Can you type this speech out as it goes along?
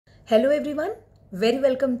Hello everyone, very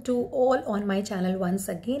welcome to all on my channel once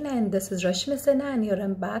again, and this is Rashmi Sinha, and here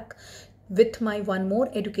I'm back with my one more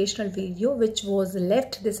educational video which was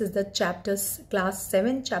left. This is the chapters class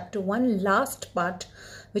 7 chapter 1 last part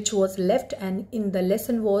which was left, and in the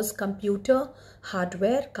lesson was computer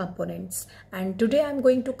hardware components, and today I'm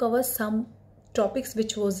going to cover some topics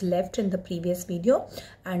which was left in the previous video.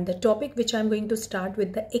 And the topic which I'm going to start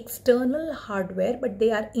with the external hardware, but they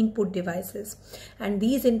are input devices, and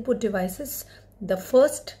these input devices, the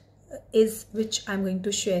first is which I'm going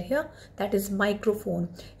to share here, that is microphone.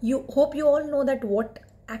 You hope you all know that what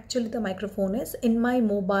actually the microphone is. In my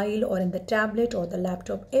mobile or in the tablet or the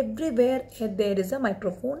laptop, everywhere there is a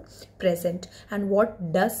microphone present. And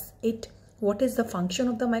what does it, what is the function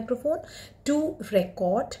of the microphone? To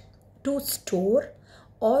record, to store,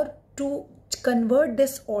 or to convert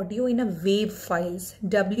this audio in a wave files,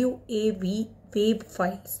 WAV wave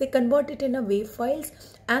files. They convert it in a wave files,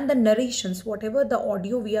 and the narrations, whatever the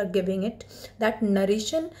audio we are giving it, that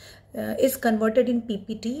narration is converted in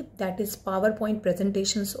PPT, that is PowerPoint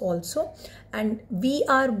presentations also. And we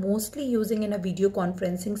are mostly using in a video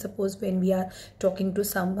conferencing, suppose when we are talking to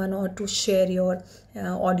someone or to share your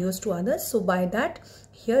audios to others. So by that,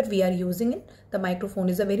 here we are using it. The microphone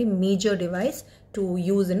is a very major device to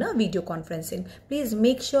use in a video conferencing. Please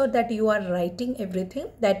make sure that you are writing everything,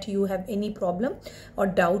 that you have any problem or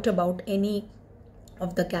doubt about any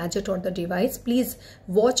of the gadget or the device. Please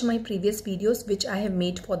watch my previous videos which I have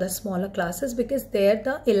made for the smaller classes, because there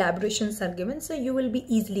the elaborations are given, so you will be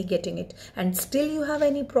easily getting it. And still you have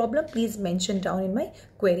any problem, please mention down in my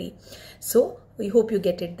query. So we hope you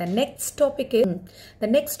get it. The next topic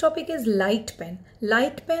is light pen.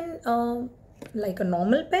 Light pen, like a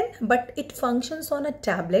normal pen, but it functions on a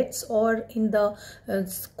tablets or in the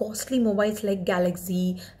costly mobiles like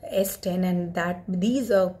Galaxy S10, and that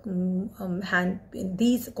these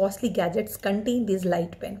costly gadgets contain this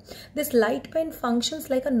light pen. This light pen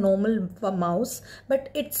functions like a normal mouse, but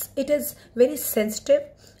it is very sensitive,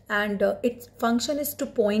 and its function is to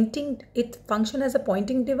pointing. It function as a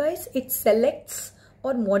pointing device. It selects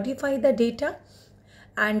or modify the data,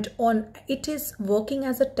 and it is working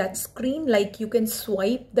as a touch screen, like you can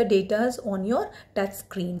swipe the data on your touch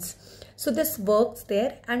screens. So this works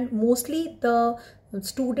there, and mostly the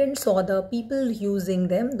students or the people using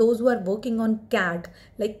them, those who are working on CAD,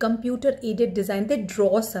 like computer aided design, they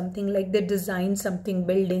draw something, like they design something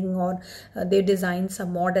building, or they design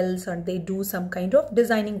some models, or they do some kind of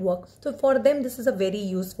designing work. So for them this is a very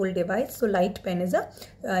useful device. So light pen is a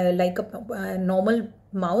like a normal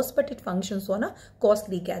mouse, but it functions on a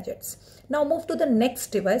costly gadgets. Now move to the next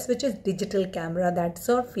device, which is digital camera. That's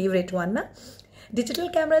our favorite one. Digital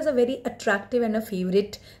camera is a very attractive and a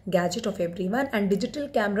favorite gadget of everyone, and digital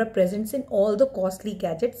camera presents in all the costly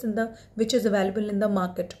gadgets which is available in the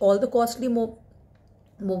market. All the costly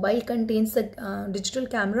mobile contains a digital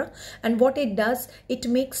camera, and what it does, it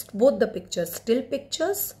makes both the pictures, still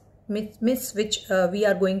pictures which we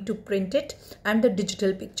are going to print it, and the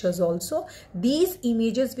digital pictures also. These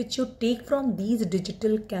images which you take from these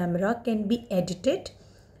digital camera can be edited,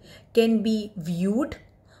 can be viewed,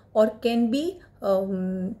 or can be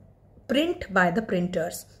print by the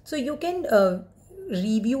printers. So you can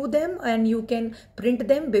review them and you can print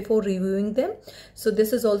them before reviewing them. So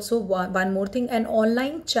this is also one more thing. And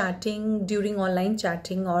online chatting, during online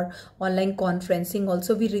chatting or online conferencing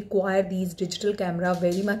also, we require these digital camera,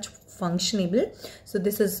 very much functionable. So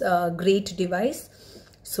this is a great device.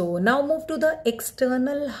 So now move to the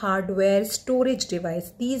external hardware storage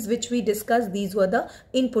device. These which we discussed, these were the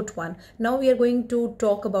input one. Now we are going to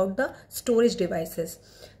talk about the storage devices.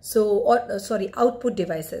 So, output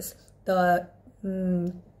devices. The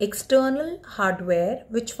external hardware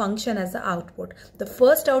which function as the output. The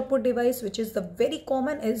first output device, which is the very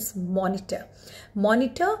common, is monitor.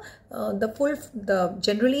 Monitor,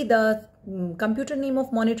 generally the computer name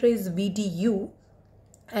of monitor is VDU.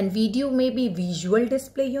 And video may be visual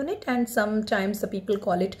display unit, and sometimes the people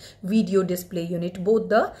call it video display unit. Both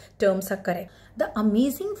the terms are correct. The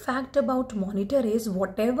amazing fact about monitor is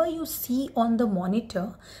whatever you see on the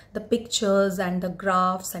monitor, the pictures and the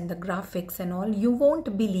graphs and the graphics and all, you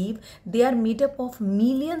won't believe they are made up of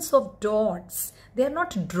millions of dots. They are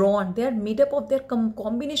not drawn. They are made up of their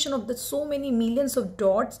combination of the so many millions of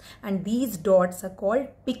dots, and these dots are called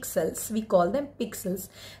pixels. We call them pixels.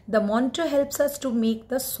 The monitor helps us to make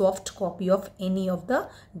the soft copy of any of the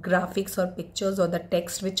graphics or pictures or the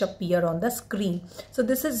text which appear on the screen. So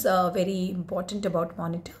this is very important about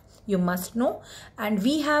monitor. You must know. And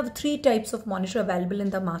we have 3 types of monitor available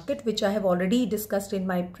in the market, which I have already discussed in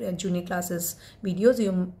my junior classes videos.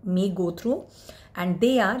 You may go through. and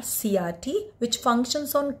they are CRT, which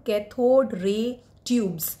functions on cathode ray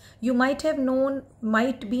tubes. You might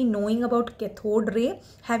be knowing about cathode ray.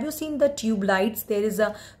 Have you seen the tube lights? There is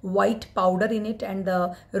a white powder in it and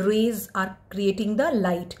the rays are creating the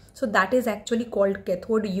light. So that is actually called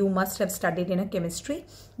cathode. You must have studied in a chemistry.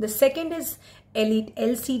 The second is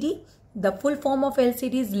LCD. The full form of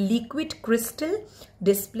LCD is liquid crystal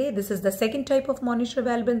display. This is the second type of monitor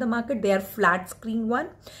available in the market. They are flat screen one.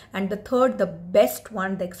 And the third, the best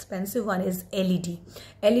one, the expensive one, is LED.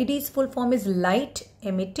 LED's full form is light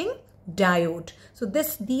emitting diode. So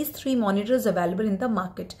these three monitors available in the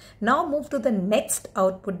market. Now move to the next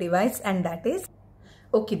output device, and that is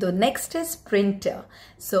the next is printer.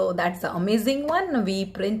 So that's the amazing one. We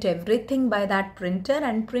print everything by that printer,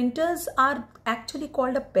 and printers are actually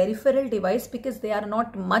called a peripheral device because they are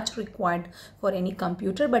not much required for any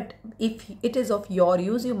computer, but if it is of your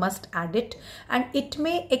use, you must add it, and it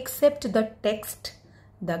may accept the text,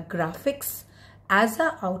 the graphics as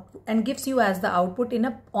a output and gives you as the output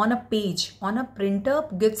on a page. On a printer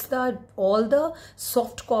gives all the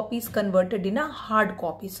soft copies converted in a hard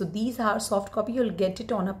copy. So these are soft copy, you'll get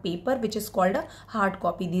it on a paper which is called a hard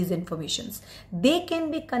copy, these informations. They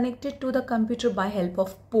can be connected to the computer by help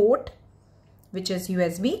of port, which is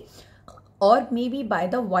USB, or maybe by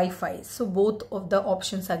the Wi-Fi. So both of the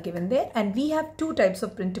options are given there, and we have two types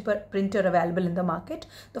of printer available in the market.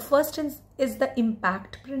 The first is the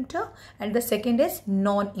impact printer and the second is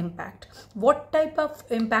non-impact. What type of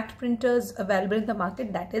impact printers available in the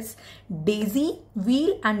market? That is daisy,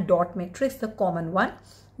 wheel and dot matrix, the common one.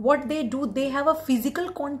 What they do, they have a physical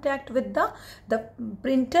contact with the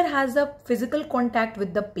printer has a physical contact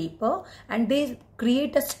with the paper, and they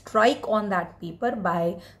create a strike on that paper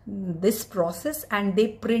by this process, and they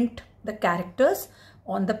print the characters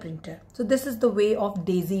on the printer. So this is the way of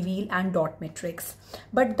daisy, wheel and dot matrix.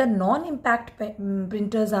 But the non-impact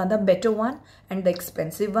printers are the better one and the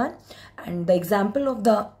expensive one. And the example of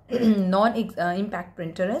the non-impact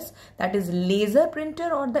printer is laser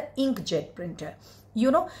printer or the inkjet printer. You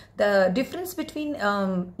know, the difference between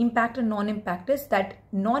impact and non-impact is that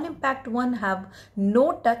non-impact one have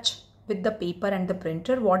no touch with the paper and the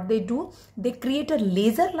printer. What they do, they create a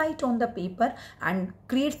laser light on the paper and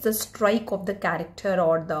creates the strike of the character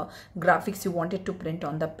or the graphics you wanted to print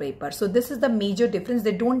on the paper. So this is the major difference.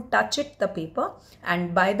 They don't touch the paper,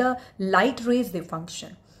 and by the light rays they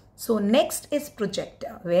function. So next is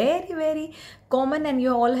projector. Very, very common, and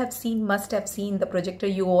you all must have seen the projector.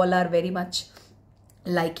 You all are very much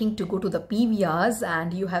liking to go to the PVRs,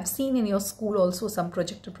 and you have seen in your school also some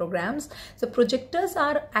projector programs. So projectors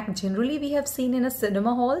are generally we have seen in a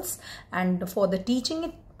cinema halls, and for the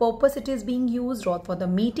teaching purpose it is being used, or for the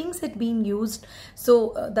meetings it being used.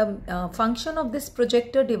 So the function of this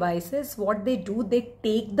projector devices, what they do, they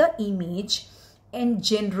take the image and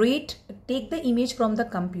take the image from the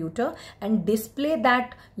computer and display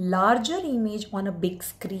that larger image on a big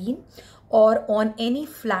screen or on any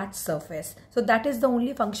flat surface. So that is the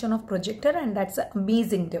only function of projector, and that's an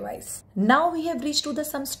amazing device. Now we have reached to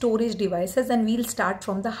some storage devices, and we'll start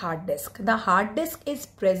from the hard disk. The hard disk is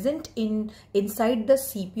present inside the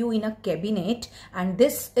CPU in a cabinet, and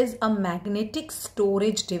this is a magnetic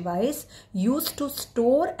storage device used to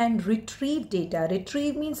store and retrieve data.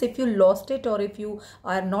 Retrieve means if you lost it, or if you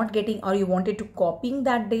are not getting, or you wanted to copying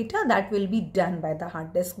that data, that will be done by the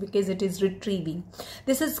hard disk because it is retrieving.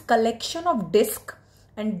 This is collection of disk,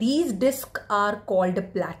 and these disks are called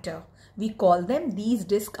platter. We call them, these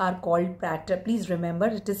disks are called platter. Please remember,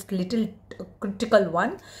 it is little critical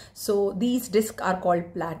one. So these disks are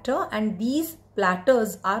called platter, and these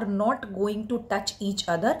platters are not going to touch each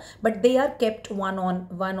other, but they are kept one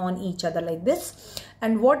on each other like this.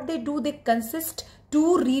 And what they do, they consist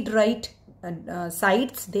two read-write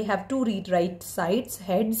sides. They have two read-write sides,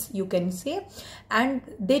 heads you can say, and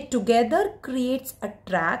they together creates a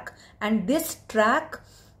track, and this track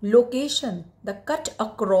location, the cut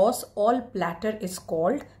across all platter, is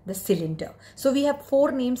called the cylinder. So we have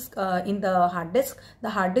four names in the hard disk. The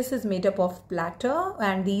hard disk is made up of platter,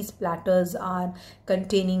 and these platters are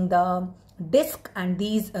containing the disk, and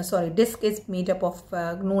these disk is made up of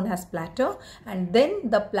known as platter, and then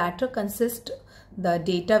the platter consists the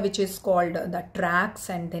data which is called the tracks,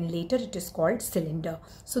 and then later it is called cylinder.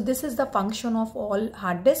 So this is the function of all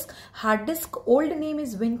hard disk. Hard disk old name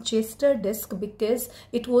is Winchester disk because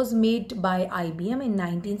it was made by IBM in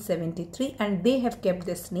 1973, and they have kept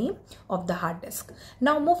this name of the hard disk.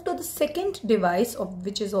 Now move to the second device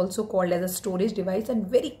which is also called as a storage device and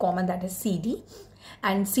very common, that is CD.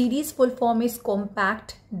 And CD's full form is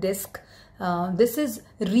compact disc This is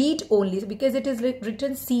read only because it is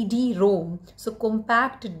written CD-ROM. So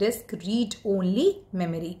compact disk read only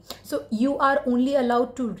memory. So you are only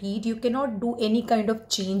allowed to read. You cannot do any kind of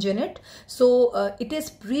change in it. So it is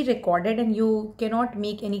pre-recorded and you cannot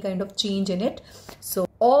make any kind of change in it. So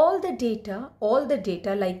all the data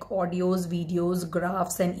like audios, videos,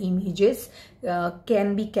 graphs and images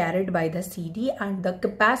can be carried by the CD, and the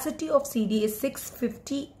capacity of CD is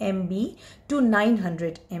 650 MB to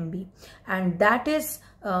 900 MB, and that is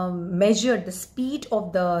measured. The speed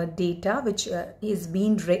of the data which is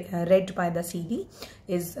being read by the CD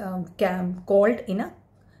is called in a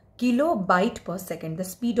kilobyte per second. The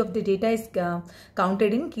speed of the data is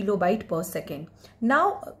counted in kilobyte per second.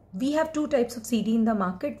 Now we have two types of CD in the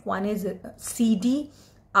market. One is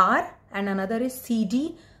CD-R and another is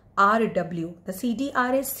CD-RW. The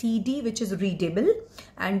CD-R is CD which is readable,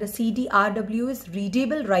 and the CD-RW is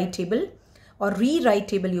readable, writable or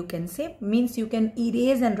rewritable, you can say, means you can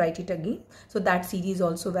erase and write it again. So that CD is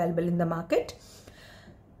also available in the market.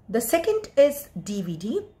 The second is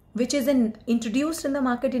DVD, which is introduced in the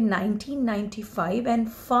market in 1995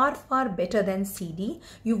 and far better than CD.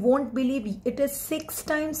 You won't believe it is 6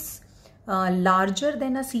 times larger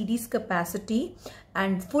than a CD's capacity,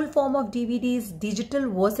 and full form of DVD is digital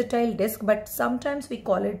versatile disc, but sometimes we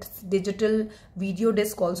call it digital video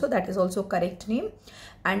disc also. That is also correct name.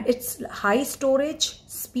 And its high storage,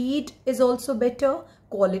 speed is also better,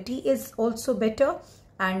 quality is also better.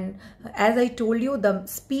 And as I told you, the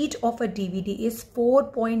speed of a DVD is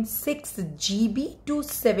 4.6 GB to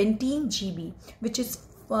 17 GB, which is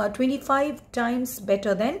 25 times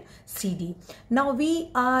better than CD. Now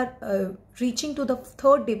we are reaching to the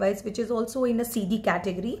third device, which is also in a CD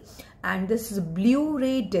category, and this is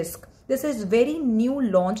Blu-ray disc. This is very new,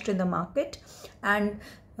 launched in the market, and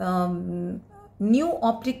new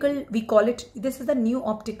optical, we call it. This is the new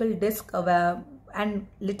optical disc and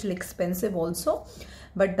little expensive also,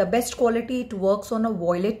 but the best quality. It works on a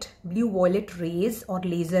blue violet rays or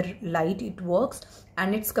laser light. It works,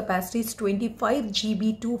 and its capacity is 25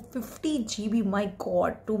 GB to 50 GB. My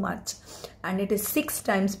god, too much. And it is 6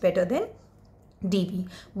 times better than DV.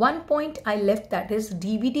 One point I left, that is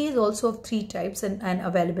DVD is also of 3 types and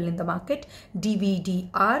available in the market.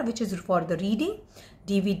 DVD-R, which is for the reading,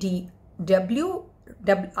 DVD-RW,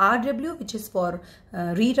 which is for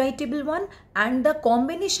rewritable one, and the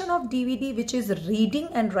combination of DVD, which is reading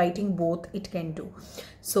and writing both it can do.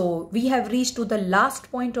 So we have reached to the last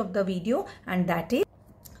point of the video, and that is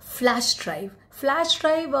flash drive. Flash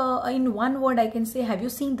drive, in one word I can say, have you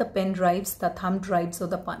seen the pen drives, the thumb drives or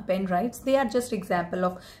the pen drives? They are just example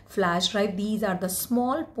of flash drive. These are the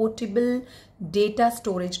small portable data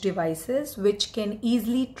storage devices which can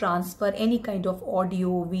easily transfer any kind of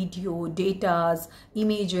audio, video, datas,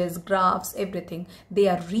 images, graphs, everything. They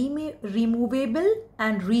are removable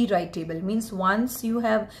and rewritable, means once you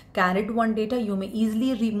have carried one data, you may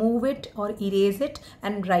easily remove it or erase it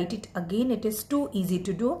and write it again. It is too easy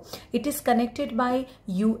to do. It is connected by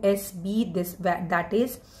USB, that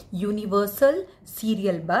is universal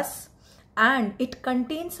serial bus, and it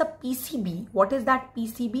contains a PCB. What is that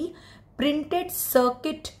PCB? Printed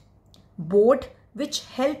circuit board, which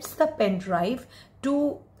helps the pen drive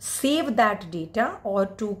to save that data or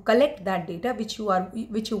to collect that data which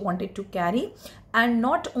you wanted to carry. And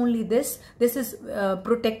not only this is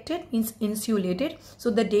protected, means insulated,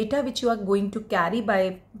 so the data which you are going to carry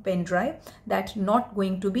by pen drive, that's not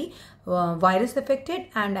going to be virus affected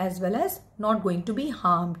and as well as not going to be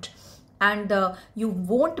harmed. And you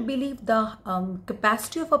won't believe the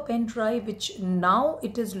capacity of a pen drive which now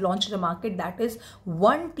it is launched in the market, that is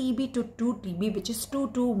 1 TB to 2 TB, which is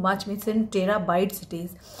too much, means in terabytes it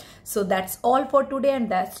is. So that's all for today,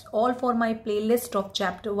 and that's all for my playlist of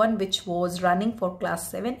chapter 1 which was running for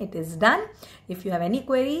class 7. It is done. If you have any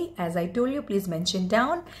query, as I told you, please mention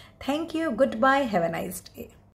down. Thank you. Goodbye. Have a nice day.